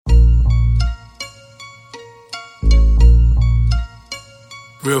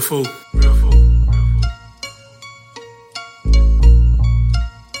Real food.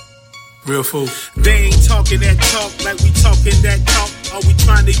 Real food. They ain't talking that talk like we talking that talk. All we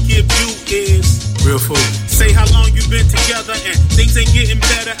trying to give you is real food. Say how long you been together and things ain't getting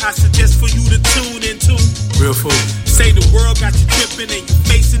better. I suggest for you to tune into real food. Say the world got you tripping and you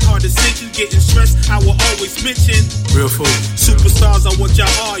facing hard decisions, getting stressed. I will always mention real food. Superstars are what y'all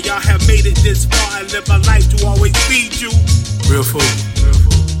are. Y'all have made it this far. I live my life to always feed you real food.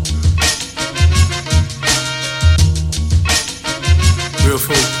 Real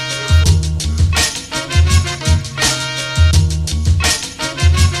food.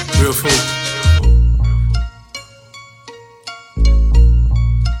 Real food.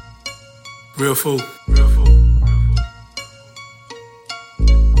 Real food.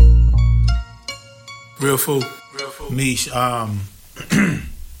 Real food. Real food. Mish, I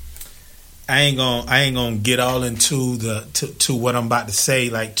ain't gonna get all into to what I'm about to say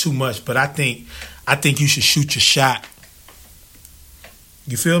like too much, but I think you should shoot your shot.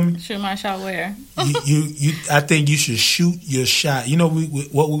 You feel me? Shoot my shot where? you I think you should shoot your shot. You know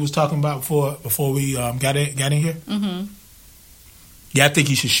what we was talking about before we got in here? Mm-hmm. Yeah, I think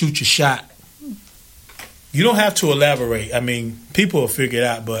you should shoot your shot. You don't have to elaborate. I mean, people will figure it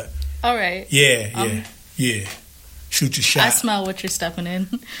out, but all right. Yeah. Shoot your shot. I smell what you're stepping in.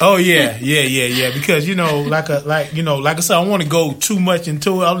 Oh yeah. Because like I said, I don't want to go too much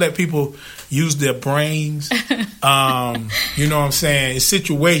into it. I'll let people use their brains. You know what I'm saying? It's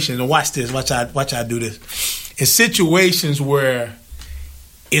situations, and watch this. Watch I do this. It's situations where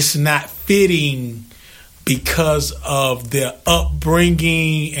it's not fitting because of their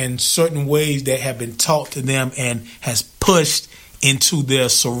upbringing and certain ways that have been taught to them and has pushed into their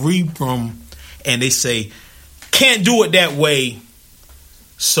cerebrum, and they say, can't do it that way,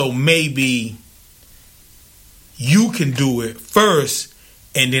 so maybe you can do it first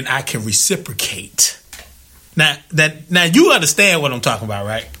and then I can reciprocate. Now you understand what I'm talking about,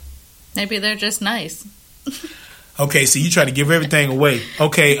 right? Maybe they're just nice. Okay, so you try to give everything away.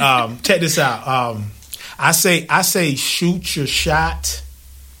 Okay, check this out. I say shoot your shot,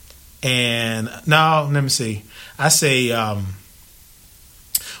 and no, let me see. I say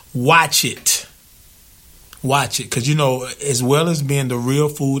watch it. Watch it, because as well as being the real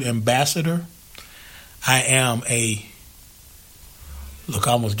food ambassador, I am a look.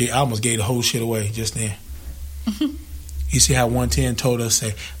 I almost gave the whole shit away just then. You see how 110 told us,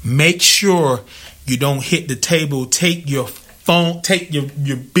 say, make sure you don't hit the table. Take your phone, take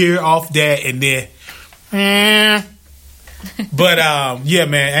your beer off that, and then. But yeah,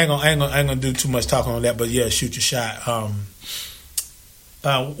 man, I ain't gonna do too much talking on that. But yeah, shoot your shot.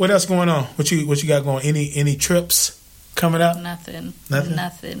 What else going on? What you got going? Any trips coming up? Nothing.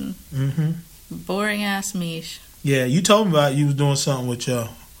 Mm-hmm. Boring ass Mish. Yeah, you told me about you was doing something with your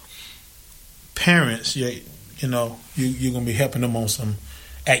parents. You're gonna be helping them on some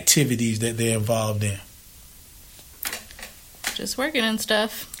activities that they're involved in. Just working and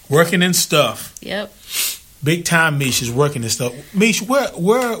stuff. Yep. Big time Mish is working and stuff. Mish, where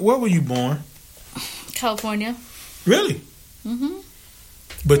were you born? California. Really? Mm-hmm.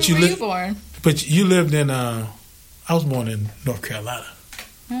 But where were you born? But you lived in I was born in North Carolina.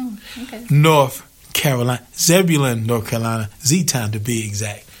 Oh, okay. North Carolina. Zebulon, North Carolina. Z-Town to be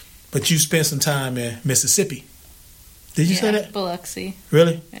exact. But you spent some time in Mississippi. Did you say that? Biloxi.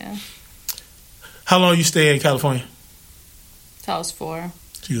 Really? Yeah. How long you stay in California? Till I was 4.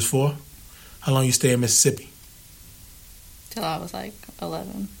 You was 4? How long you stay in Mississippi? Till I was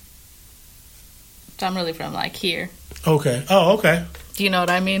 11. So I'm really from here. Okay. Oh, okay. Do you know what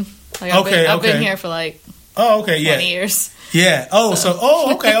I mean? I've been here for 20 years. Yeah.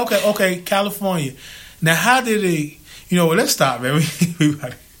 Oh, okay. California. Now, how did it? Let's stop, man.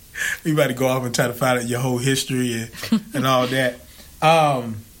 We about to go off and try to find out your whole history and all that.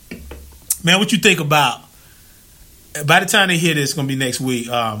 Man, what you think about? By the time they hear this, it's gonna be next week.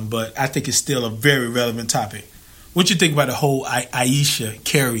 But I think it's still a very relevant topic. What you think about the whole Ayesha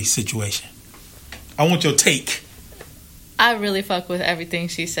Curry situation? I want your take. I really fuck with everything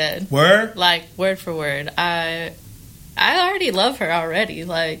she said. Word? Word for word. I already love her already.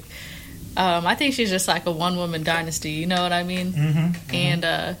 I think she's just a one-woman dynasty. You know what I mean? Mm-hmm.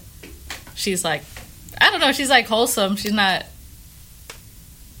 And she's I don't know. She's wholesome. She's not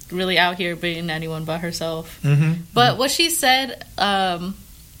really out here being anyone but herself. Mm-hmm. But what she said,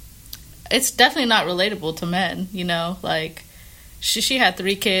 it's definitely not relatable to men. She had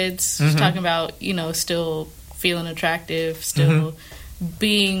 3 kids. Mm-hmm. She's talking about still feeling attractive, still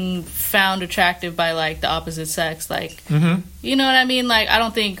being found attractive by the opposite sex. Mm-hmm. You know what I mean? I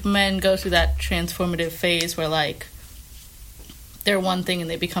don't think men go through that transformative phase where they're one thing and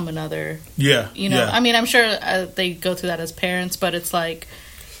they become another. Yeah. You know, yeah. I mean, I'm sure they go through that as parents, but it's like,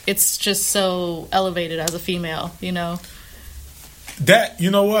 it's just so elevated as a female, you know? That,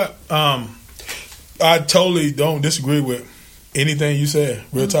 you know what? I totally don't disagree with anything you said.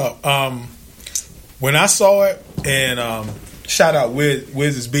 Real talk. When I saw it, and shout out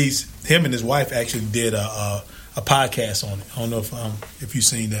Wiz's Beast, him and his wife actually did a podcast on it. I don't know if you've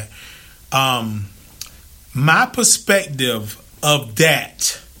seen that. My perspective of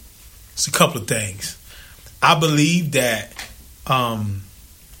that is a couple of things. I believe that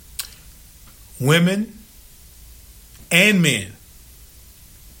women and men,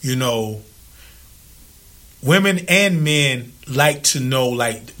 you know, women and men like to know,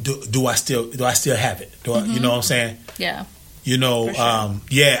 like, do I still have it? Do I, you know what I'm saying? Yeah. You know, For sure.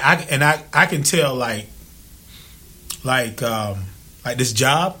 yeah, I can tell, like this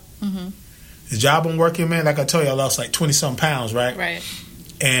job, the job I'm working, man. Like I told you, I lost like 20-some pounds, right? Right.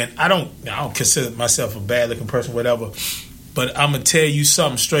 And I don't consider myself a bad looking person, whatever. But I'm gonna tell you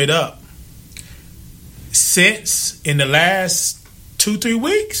something straight up. Since in the last 2-3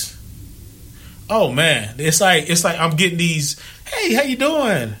 weeks, oh man, it's like I'm getting these. Hey, how you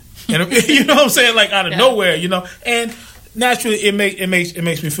doing? And you know what I'm saying, like out of nowhere, you know. And naturally, it makes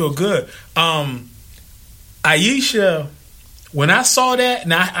me feel good. Aisha, when I saw that,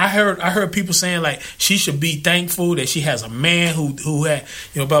 and I heard people saying like she should be thankful that she has a man who had,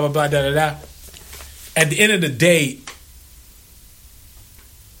 you know, blah blah blah da da da. At the end of the day,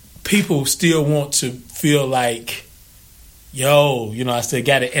 people still want to feel like, yo, you know, I still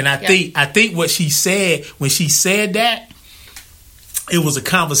got it. And I think what she said when she said that, it was a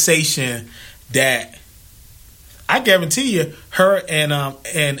conversation that I guarantee you, her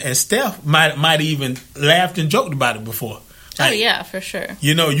and Steph might even laughed and joked about it before. Like, oh yeah, for sure.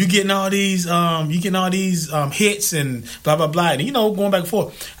 You know, you getting all these hits and blah blah blah, and you know, going back and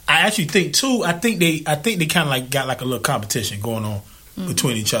forth. I actually think too. I think they kind of like got like a little competition going on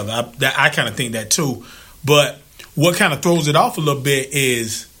between each other. I kind of think that too. But what kind of throws it off a little bit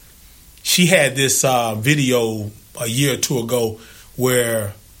is she had this video a year or two ago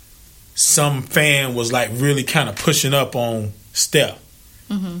where some fan was like really kind of pushing up on Steph.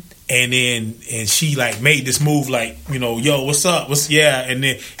 And she like made this move like, you know, yo, what's up? And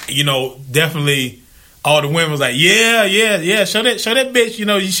then, you know, definitely all the women was like, yeah, show that bitch, you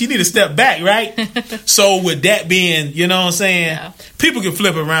know, she need to step back, right? So with that being, you know what I'm saying, people can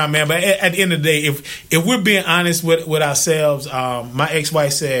flip around, man, but at the end of the day, if we're being honest with ourselves, my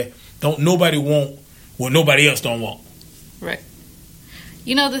ex-wife said, don't nobody want what nobody else don't want. Right.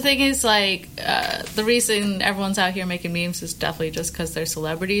 You know, the thing is, like, the reason everyone's out here making memes is definitely just because they're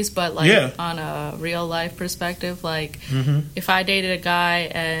celebrities. But, like, on a real-life perspective, like, if I dated a guy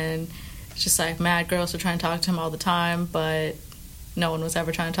and it's just, like, mad girls were trying to talk to him all the time, but no one was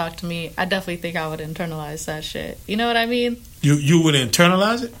ever trying to talk to me, I definitely think I would internalize that shit. You know what I mean? You would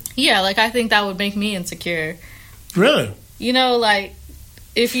internalize it? Yeah, like, I think that would make me insecure. Really? You know, like,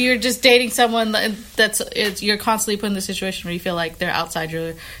 if you're just dating someone you're constantly put in the situation where you feel like they're outside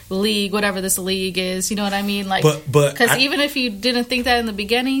your league, whatever this league is, you know what I mean? Like, because even if you didn't think that in the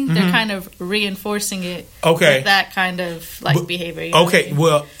beginning, they're kind of reinforcing it with that kind of like behavior. You know what I mean?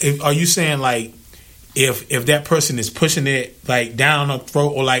 Well, are you saying like if that person is pushing it like down a throat,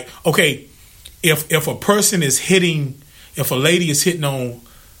 or like if a person is hitting, if a lady is hitting on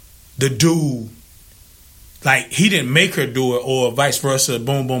the dude, like he didn't make her do it, or vice versa,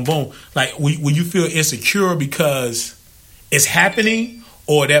 boom, boom, boom. Like, will you feel insecure because it's happening,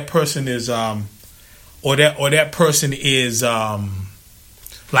 or that person is, like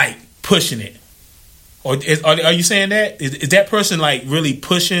pushing it, or are you saying that is that person like really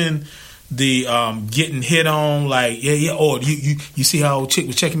pushing the getting hit on, like or you see how chick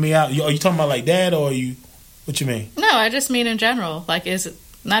was checking me out? Are you talking about like that, or what you mean? No, I just mean in general. Like, is it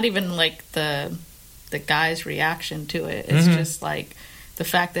not even like the guy's reaction to it? It's just like the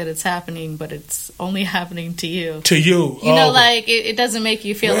fact that it's happening, but it's only happening to you. To you. You know, like it doesn't make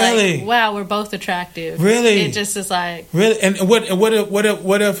you feel like, wow, we're both attractive. Really? It just is like, really. And what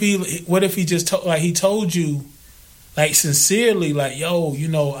if he just he told you like sincerely, like, yo, you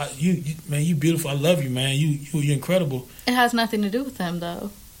know, you man, you beautiful. I love you, man. You're incredible. It has nothing to do with them,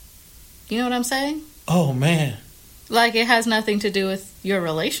 though. You know what I'm saying? Oh man. Like, it has nothing to do with your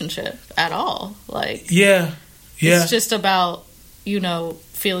relationship at all. Like, it's just about, you know,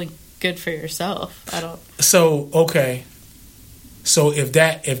 feeling good for yourself. So if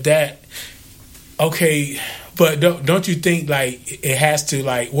that but don't you think like it has to,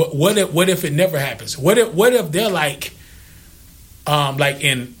 like, what if it never happens? What if they're like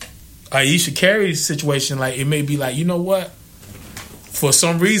in Aisha Carey's situation, like it may be like, you know what, for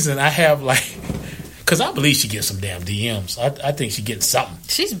some reason, I have like, because I believe she gets some damn DMs. I think she gets something.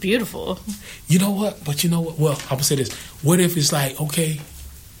 She's beautiful. You know what? But you know what? Well, I'm gonna say this. What if it's like, okay,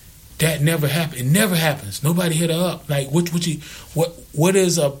 that never happened. It never happens. Nobody hit her up. Like, what are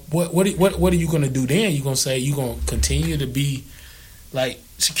you gonna do then? You gonna say you gonna continue to be like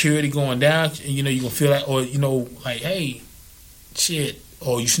security going down? And, you gonna feel like, or like, hey, shit,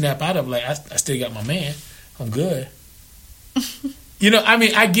 or you snap out of like, I still got my man. I'm good. I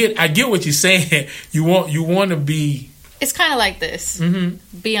mean, I get what you're saying. You want to be. It's kind of like this.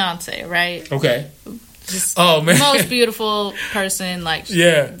 Mm-hmm. Beyonce, right? Okay. Just man, most beautiful person, like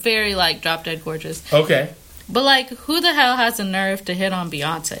very like drop dead gorgeous. Okay. But like, who the hell has the nerve to hit on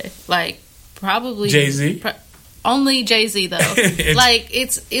Beyonce? Like, probably Jay-Z. Only Jay-Z though. Like,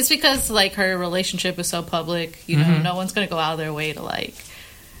 it's because like her relationship is so public. No one's gonna go out of their way to like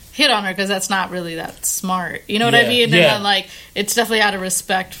hit on her because that's not really that smart. You know what I mean? And then, like, it's definitely out of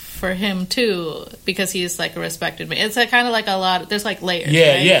respect for him too because he's like a respected man. It's like, kind of like a lot. There's like layers.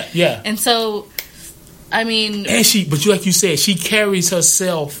 Yeah, right? yeah. And so, I mean, and but like you said, she carries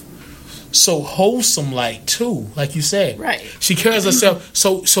herself so wholesome, like too. Like you said, right? She carries herself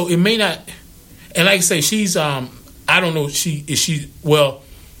so it may not. And like I say, she's I don't know. She's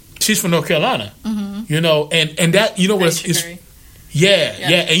from North Carolina. Mm-hmm. And that what it's.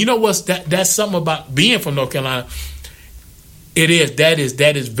 Yeah. And you know what's that's something about being from North Carolina. That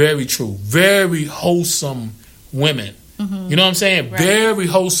is very true. Very wholesome women. Mm-hmm. You know what I'm saying? Right. Very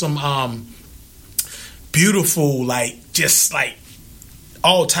wholesome, beautiful, like just like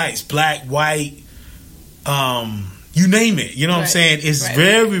all types, black, white, you name it. You know what I'm saying? It's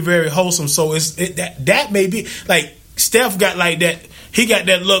very, very wholesome. So that may be like Steph got like that. He got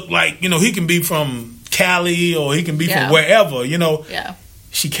that look like, he can be from Cali or he can be from wherever, Yeah.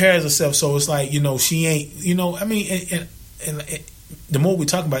 She carries herself so it's like, she ain't, I mean, and the more we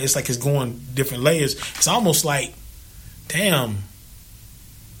talk about it, it's like it's going different layers. It's almost like, damn.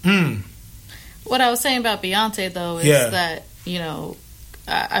 What I was saying about Beyonce though is that,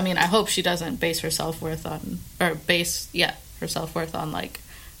 I mean, I hope she doesn't base her self-worth on, her self-worth on like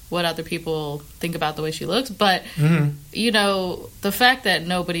what other people think about the way she looks, but the fact that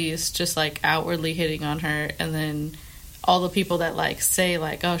nobody's just like outwardly hitting on her, and then all the people that like say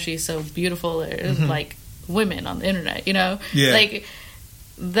like, oh, she's so beautiful, or like women on the internet, like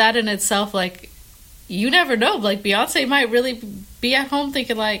that in itself, like you never know, like Beyonce might really be at home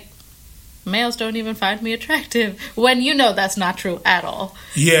thinking like, males don't even find me attractive, when that's not true at all.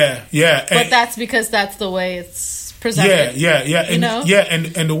 But that's because that's the way it's presented.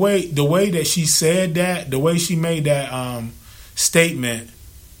 And the way that she said that, the way she made that statement,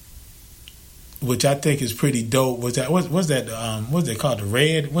 which I think is pretty dope, was that what's that what's it called, the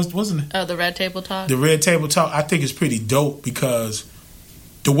red wasn't it? The red table talk. The red table talk. I think it's pretty dope because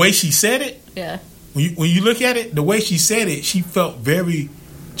the way she said it. Yeah. When you look at it, the way she said it, she felt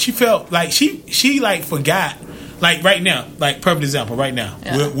like she like forgot. Like right now, like perfect example. Right now,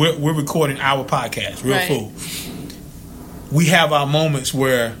 we're recording our podcast, Real Food. We have our moments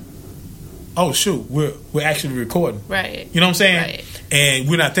where, oh shoot, we're actually recording. Right. You know what I'm saying? Right. And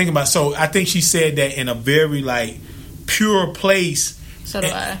we're not thinking about. So I think she said that in a very like pure place. So do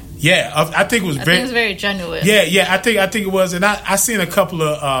I. Yeah, I think it was very genuine. Yeah. I think it was, and I seen a couple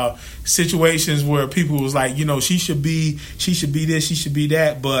of situations where people was like, she should be this, she should be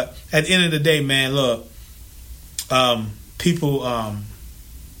that. But at the end of the day, man, look, people want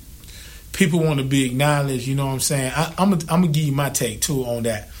to be acknowledged. You know what I'm saying? I'm gonna give you my take too on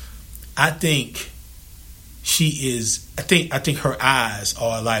that. I think she is. I think her eyes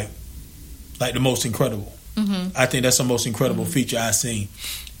are like the most incredible. Mm-hmm. I think that's the most incredible feature I've seen.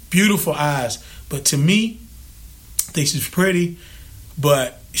 Beautiful eyes, but to me, I think she's pretty.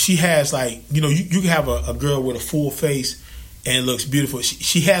 But she has like you can have a girl with a full face and looks beautiful.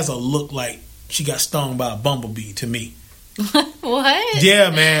 She has a look like she got stung by a bumblebee to me. What? Yeah,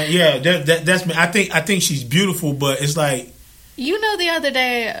 man. Yeah, that's me. I think she's beautiful, but it's like the other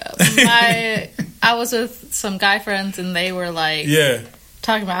day, I was with some guy friends and they were like,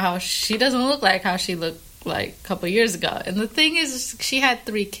 talking about how she doesn't look like how she looked like a couple years ago. And the thing is, she had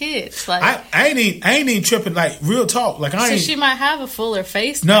 3 kids. Like I ain't even tripping. Like real talk. Like so she might have a fuller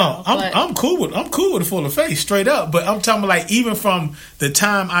face. No, I'm cool with a fuller face, straight up. But I'm talking like even from the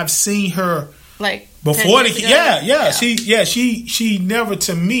time I've seen her. Like before she never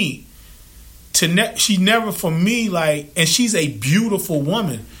to me she never for me like, and she's a beautiful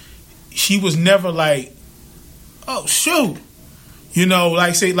woman. She was never like, oh shoot,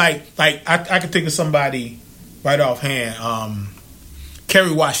 like say like I could think of somebody right offhand,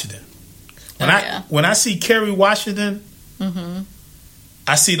 Kerry Washington. When I see Kerry Washington,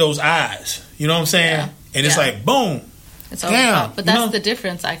 I see those eyes. You know what I'm saying? Yeah. And it's like boom. It's over top. But that's the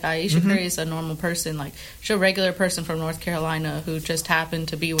difference. Like Ayesha Curry is a normal person. Like she's a regular person from North Carolina who just happened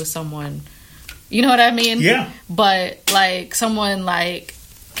to be with someone. You know what I mean? Yeah. But like someone like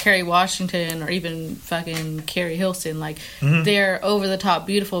Kerry Washington or even fucking Carrie Hilson, like they're over the top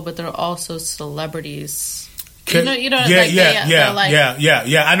beautiful, but they're also celebrities. You know, yeah.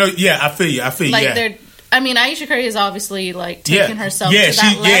 I know. Yeah, I feel you. Like they're. I mean, Ayesha Curry is obviously like taking herself to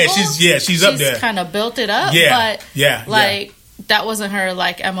that level. She's up there. She's kind of built it up. But that wasn't her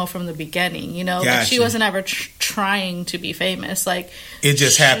like MO from the beginning. You know, like she wasn't ever trying to be famous. Like it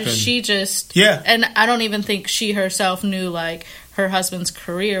just happened. She just and I don't even think she herself knew like her husband's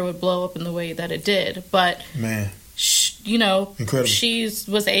career would blow up in the way that it did. But man, you know, incredible. She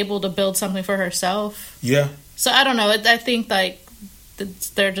was able to build something for herself. Yeah. So I don't know. I think like.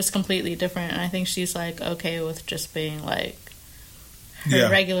 They're just completely different, and I think she's like okay with just being like her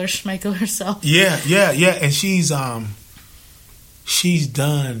regular schmegular self. Yeah, and she's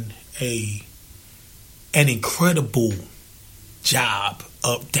done an incredible job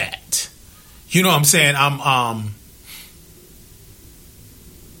of that. You know what I'm saying?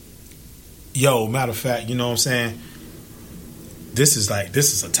 Matter of fact, you know what I'm saying? This is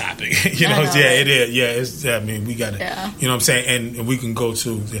a topic, you know. Yeah, it is. Yeah, it's. I mean, we got to. Yeah. You know what I'm saying, and we can go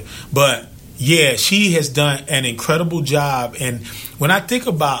to. But yeah, she has done an incredible job. And when I think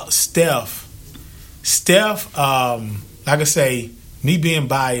about Steph, like I say, me being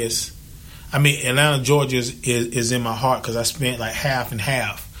biased, I mean, Atlanta, Georgia is in my heart because I spent like half and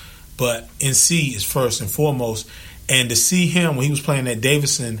half. But NC is first and foremost, and to see him when he was playing at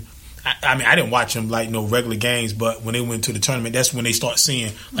Davidson. I mean, I didn't watch him like no regular games, but when they went to the tournament, that's when they start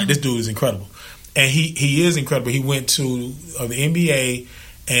seeing like this dude is incredible, and he is incredible. He went to the NBA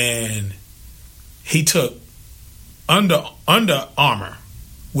and he took Under Armour,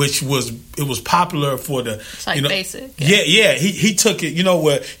 which was popular for the basic. Yeah. He took it,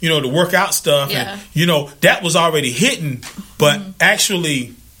 the workout stuff, and that was already hitting, but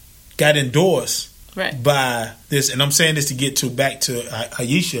actually got endorsed. Right. By this, and I'm saying this to get back to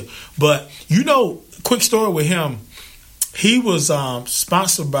Ayesha, but quick story with him, he was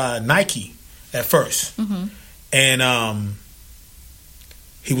sponsored by Nike at first, and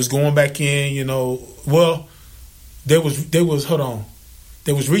he was going back in, well, they was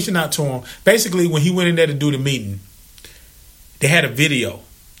reaching out to him. Basically, when he went in there to do the meeting, they had a video,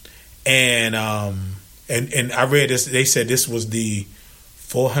 and I read this. They said this was the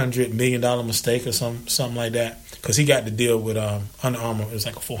 $400 million mistake or something like that, because he got the deal with Under Armour. It was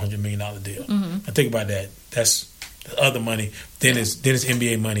like a $400 million deal. I think about that. That's the other money. Then it's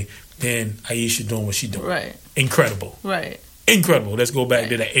NBA money. Then Ayesha doing what she doing. Right. Incredible. Right. Incredible. Let's go back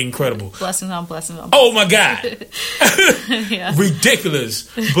to that. Incredible. Blessings on blessings on. Oh my God. Ridiculous.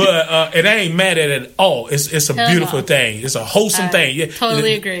 But and I ain't mad at it at all. It's a beautiful thing. It's a wholesome thing. Yeah.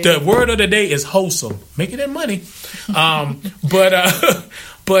 Totally agree. The word of the day is wholesome. Making that money.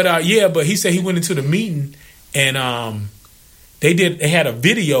 But he said he went into the meeting and they had a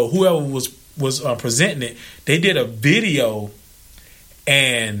video. Whoever was presenting it, they did a video,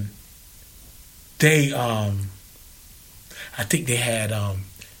 and they I think they had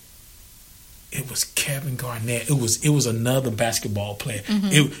it was Kevin Garnett. It was another basketball player.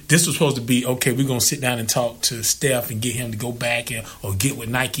 This was supposed to be okay. We're gonna sit down and talk to Steph and get him to go back or get with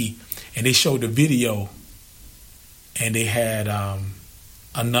Nike. And they showed the video, and they had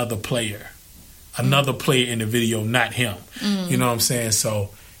another player in the video, not him. You know what I'm saying? So,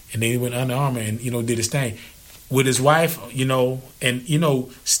 and then he went Under Armour and did his thing with his wife. And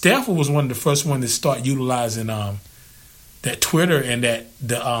Steph was one of the first ones to start utilizing that Twitter and that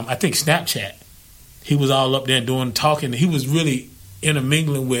I think Snapchat. He was all up there talking. He was really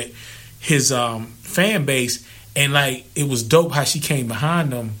intermingling with his fan base, and like it was dope how she came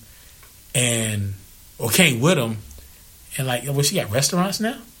behind him or came with him, and like she got restaurants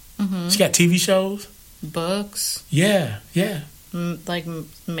now. She got TV shows, books. Yeah. Like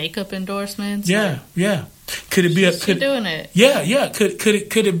makeup endorsements. Yeah. Could it be she's doing it? Yeah.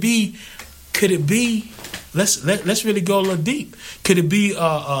 Could it be? Let's really go a little deep. Could it be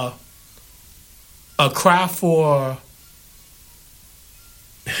a cry for?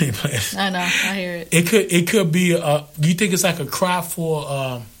 I know. I hear it. It could be. Do you think it's like a cry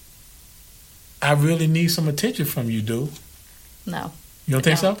for? I really need some attention from you, dude. No. You don't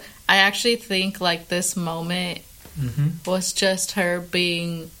think so? I actually think like this moment was just her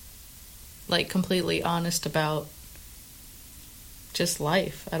being like completely honest about just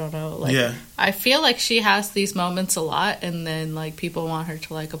life. I don't know. Like, I feel like she has these moments a lot, and then like people want her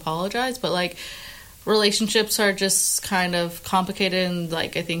to like apologize, but like relationships are just kind of complicated, and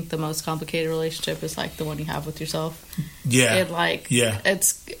like I think the most complicated relationship is like the one you have with yourself. Yeah. And like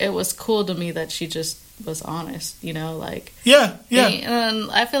it was cool to me that she just was honest, you know, like yeah.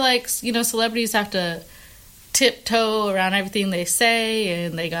 And I feel like, you know, celebrities have to tiptoe around everything they say,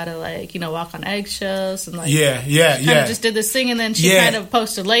 and they gotta like, you know, walk on eggshells, and like kind of just did this thing, and then she kind of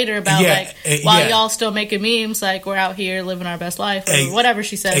posted later about like while y'all still making memes, like we're out here living our best life, or whatever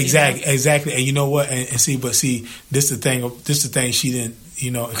she said. Exactly. And you know what? And see, this is the thing she didn't,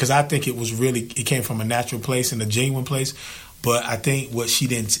 you know, because I think it came from a natural place and a genuine place, but I think what she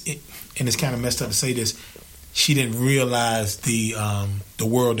didn't, and it's kind of messed up to say this, she didn't realize the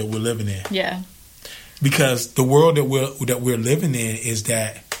world that we're living in. Yeah. Because the world that we're living in is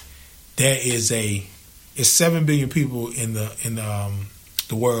that there is it's 7 billion people in the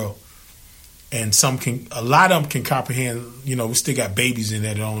world, and a lot of them can comprehend. You know, we still got babies in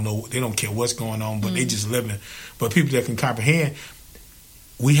there that don't know, they don't care what's going on, but they just living. But people that can comprehend,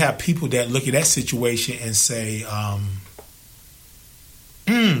 we have people that look at that situation and say,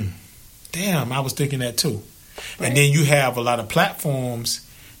 damn, I was thinking that too. Right. And then you have a lot of platforms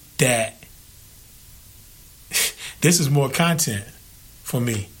that this is more content for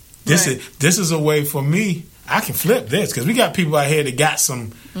me. This is a way for me. I can flip this because we got people out here that got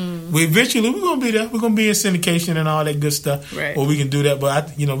some. Eventually we're gonna be there. We're gonna be in syndication and all that good stuff. Right. Or we can do that,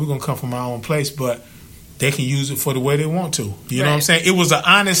 but we're gonna come from our own place. But they can use it for the way they want to. You know what I'm saying? It was an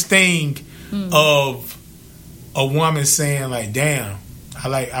honest thing of a woman saying like, "Damn,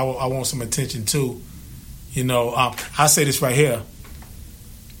 I want some attention too." You know, I'll say this right here.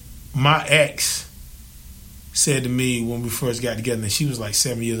 My ex said to me when we first got together, and she was like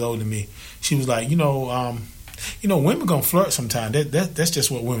 7 years older than me. She was like, women gonna flirt sometimes. That's just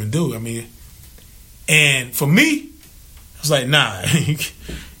what women do. I mean, and for me, I was like, nah,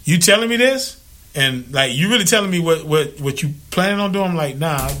 you telling me this, and like you really telling me what you planning on doing? I'm like,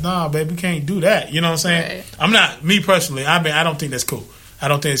 nah, baby, we can't do that. You know what I'm saying? Right. I'm not, me personally. I don't think that's cool. I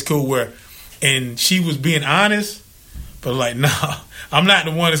don't think it's cool where, and she was being honest. But like, nah, I'm not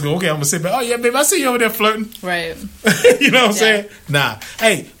the one that's going, okay, I'm going to sit back. Oh, yeah, babe, I see you over there flirting. Right. You know what I'm saying? Nah.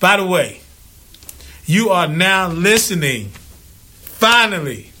 Hey, by the way, you are now listening,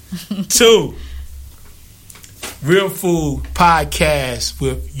 finally, to Real Food Podcast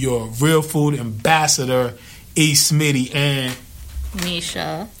with your Real Food ambassador, E. Smitty, and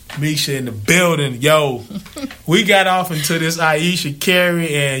Misha in the building. Yo, we got off into this Ayesha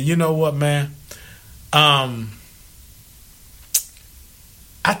Curry, and you know what, man?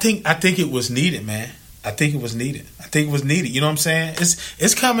 I think it was needed, man. I think it was needed. You know what I'm saying?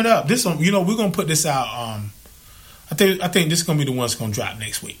 It's coming up. This one, you know, we're gonna put this out. I think this is gonna be the one that's gonna drop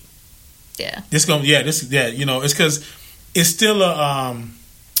next week. Yeah. You know, it's because it's still a.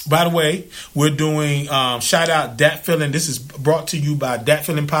 By the way, we're doing shout out Dat Feeling. This is brought to you by Dat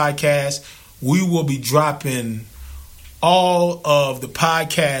Feeling Podcast. We will be dropping all of the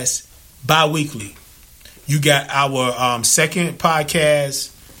podcasts bi-weekly. You got our second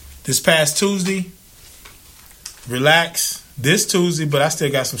podcast this past Tuesday. Relax this Tuesday, but I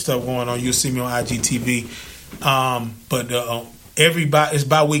still got some stuff going on. You'll see me on IGTV. But it's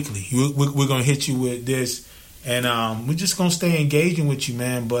bi-weekly. We're going to hit you with this, and we're just going to stay engaging with you,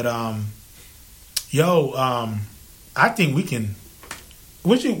 man. But, I think we can...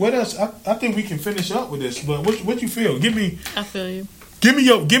 What else? I think we can finish up with this, but what you feel? I feel you. Give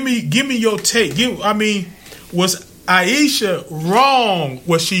me your take. Was Ayesha wrong?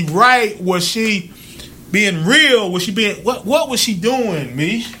 Was she right? Was she being real? Was she being what was she doing,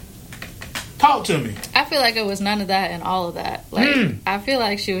 Mish? Talk to me. I feel like it was none of that and all of that. Like I feel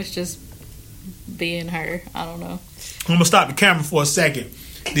like she was just being her. I don't know. I'm gonna stop the camera for a second.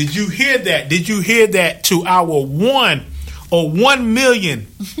 Did you hear that? Did you hear that? To our 1 million,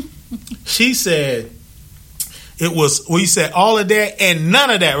 she said it was. We said all of that and none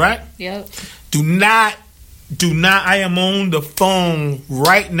of that, right? Yep. Do not. I am on the phone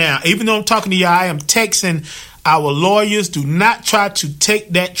right now. Even though I'm talking to you, I am texting our lawyers. Do not try to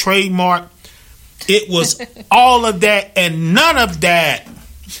take that trademark. It was all of that and none of that.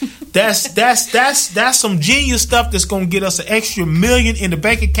 That's some genius stuff that's gonna get us an extra $1 million in the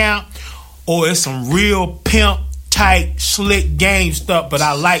bank account, or it's some real pimp type slick game stuff. But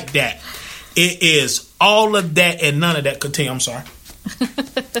I like that. It is all of that and none of that. Continue. I'm sorry.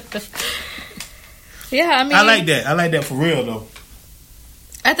 Yeah, I like that. I like that for real, though.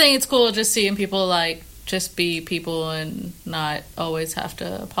 I think it's cool just seeing people, like, just be people and not always have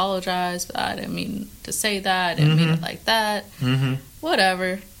to apologize. I didn't mean to say that. I didn't mean it like that. Mm-hmm.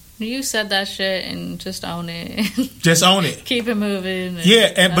 Whatever. You said that shit and just own it. Just own it. Keep it moving.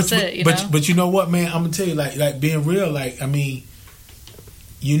 Yeah, and but you know what, man? I'm gonna tell you, like being real. Like, I mean,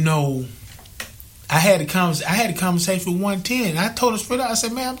 you know, I had a conversation with 110. I told her straight out. I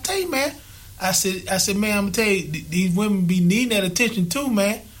said, man, I'm gonna tell you, man. I said, man, I'm gonna tell you, these women be needing that attention too,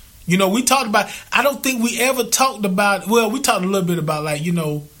 man. You know, we talked about. I don't think we ever talked about. Well, we talked a little bit about, like, you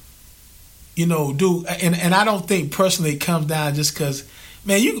know, dude, and I don't think personally it comes down just because.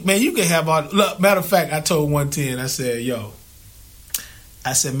 Man, you can have all. Look, matter of fact, I told 110. I said,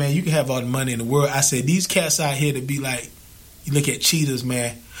 man, you can have all the money in the world. I said, these cats out here to be like, you look at cheaters,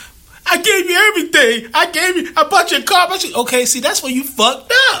 man. I gave you everything. I bought you a car. Okay, see, that's where you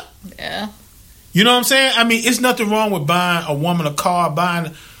fucked up. Yeah. You know what I'm saying? I mean, it's nothing wrong with buying a woman a car,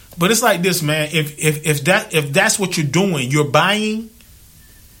 but it's like this, man. If that's what you're doing, you're trying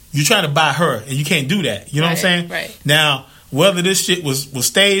to buy her, and you can't do that. You know what I'm saying? Right. Now. Whether this shit was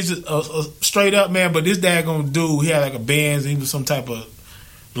staged straight up, man, but this daggone dude, he had like a Benz, and he was some type of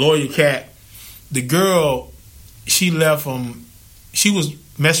lawyer cat. The girl, she left him. She was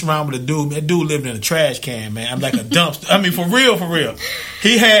messing around with a dude. That dude lived in a trash can, man. I'm like a dumpster. I mean, for real.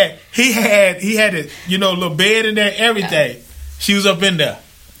 He had it, you know, a little bed in there, everything. Yeah. She was up in there.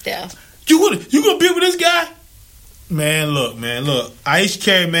 Yeah. You gonna be with this guy? Man, look. Ayesha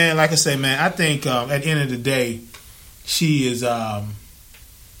Curry, man, like I say, man, I think at the end of the day, she is,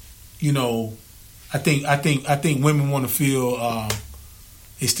 you know, I think women want to feel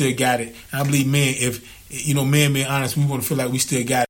they still got it. And I believe men, if, you know, men being honest, we want to feel like we still got it.